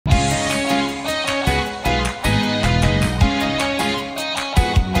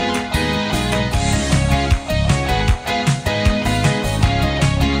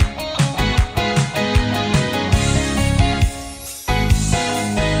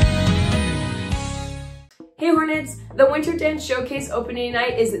Hornets, the Winter Dance Showcase opening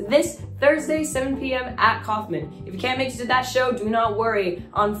night is this Thursday, 7 p.m. at Kaufman. If you can't make it to that show, do not worry.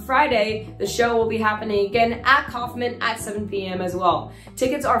 On Friday, the show will be happening again at Kaufman at 7 p.m. as well.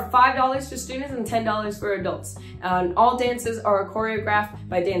 Tickets are $5 for students and $10 for adults. All dances are choreographed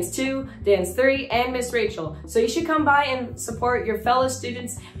by Dance 2, Dance 3, and Miss Rachel. So you should come by and support your fellow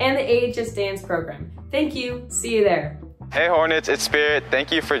students and the AHS dance program. Thank you. See you there. Hey Hornets, it's Spirit.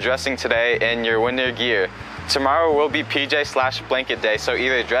 Thank you for dressing today in your winter gear. Tomorrow will be PJ/blanket day, so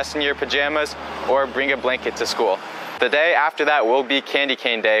either dress in your pajamas or bring a blanket to school. The day after that will be Candy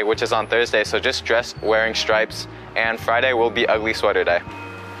Cane Day, which is on Thursday, so just dress wearing stripes. And Friday will be Ugly Sweater Day.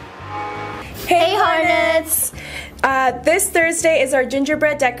 Hey Hornets! This Thursday is our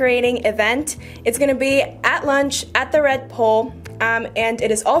gingerbread decorating event. It's going to be at lunch at the Red Pole, and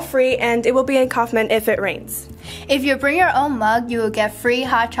it is all free, and it will be in Kaufman if it rains. If you bring your own mug, you will get free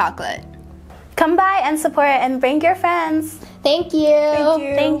hot chocolate. Come by and support and bring your friends. Thank you. Thank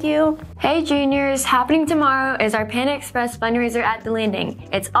you. Thank you. Hey juniors, happening tomorrow is our Panda Express fundraiser at the Landing.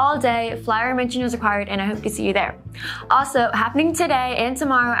 It's all day, flyer mention is required, and I hope to see you there. Also, happening today and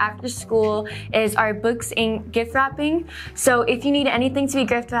tomorrow after school is our Books Inc. gift wrapping. So if you need anything to be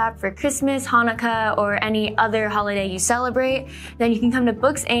gift wrapped for Christmas, Hanukkah, or any other holiday you celebrate, then you can come to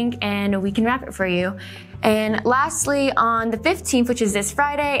Books Inc. and we can wrap it for you. And lastly, on the 15th, which is this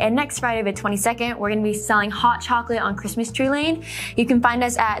Friday, and next Friday, the 22nd, we're going to be selling hot chocolate on Christmas Tree Lane. You can find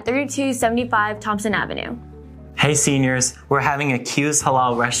us at 3275 Thompson Avenue. Hey seniors, we're having a Q's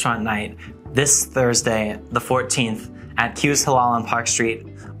Halal restaurant night this Thursday, the 14th, at Q's Halal on Park Street,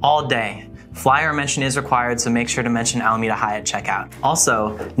 all day. Flyer mention is required, so make sure to mention Alameda High at checkout.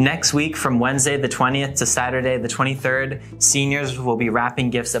 Also, next week from Wednesday the 20th to Saturday the 23rd, seniors will be wrapping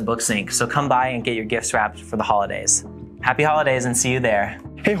gifts at Books Inc. So come by and get your gifts wrapped for the holidays. Happy holidays and see you there.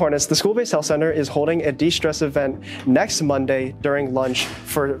 Hey Hornets, the School-Based Health Center is holding a de-stress event next Monday during lunch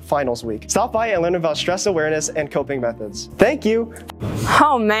for finals week. Stop by and learn about stress awareness and coping methods. Thank you.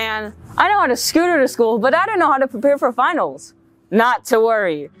 Oh man, I know how to scooter to school, but I don't know how to prepare for finals. Not to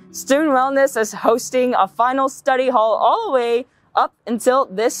worry. Student Wellness is hosting a final study hall all the way up until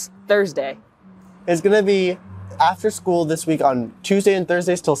this Thursday. It's going to be after school this week on Tuesday and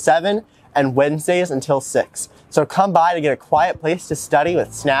Thursdays till 7 and Wednesdays until 6. So come by to get a quiet place to study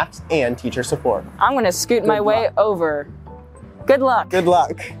with snacks and teacher support. I'm going to scoot my way over. Good luck. Good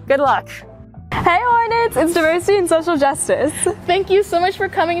luck. Good luck. Hey Hornets, it's Diversity and Social Justice. Thank you so much for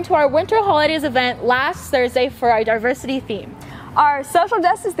coming to our Winter Holidays event last Thursday for our diversity theme. Our social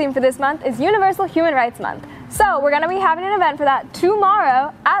justice theme for this month is Universal Human Rights Month. So we're going to be having an event for that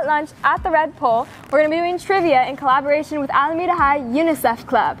tomorrow at lunch at the Red Pole. We're going to be doing trivia in collaboration with Alameda High UNICEF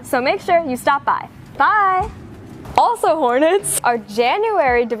Club. So make sure you stop by. Bye! Also Hornets, our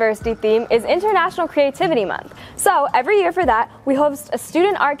January diversity theme is International Creativity Month. So every year for that, we host a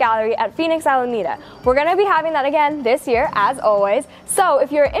student art gallery at Phoenix Alameda. We're going to be having that again this year, as always. So if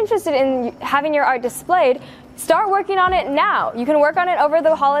you're interested in having your art displayed, start working on it now. You can work on it over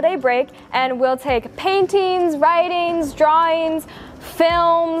the holiday break, and we'll take paintings, writings, drawings,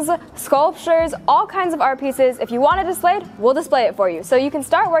 films, sculptures, all kinds of art pieces. If you want it displayed, we'll display it for you. So you can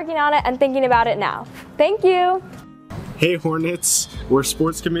start working on it and thinking about it now. Thank you. Hey Hornets, we're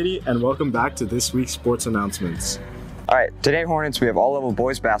Sports Committee and welcome back to this week's sports announcements. Alright, today Hornets we have all-level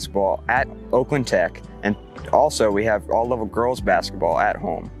boys basketball at Oakland Tech, and also we have all-level girls basketball at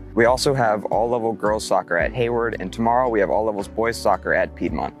home. We also have all-level girls soccer at Hayward, and tomorrow we have all-levels boys soccer at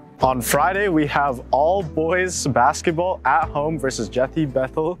Piedmont. On Friday, we have all boys basketball at home versus Jethy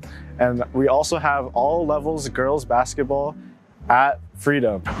Bethel. And we also have all levels girls basketball at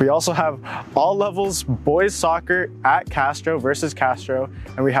Freedom. We also have all levels boys soccer at Castro versus Castro.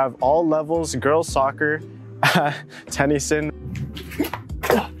 And we have all levels girls soccer at Tennyson.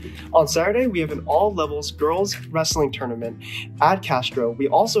 On Saturday, we have an all-levels girls wrestling tournament at Castro. We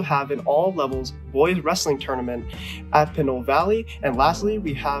also have an all-levels boys wrestling tournament at Pinole Valley. And lastly,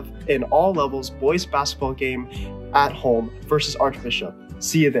 we have an all-levels boys basketball game at home versus Archbishop.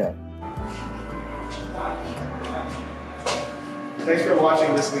 See you there. Thanks for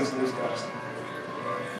watching this week's newscast.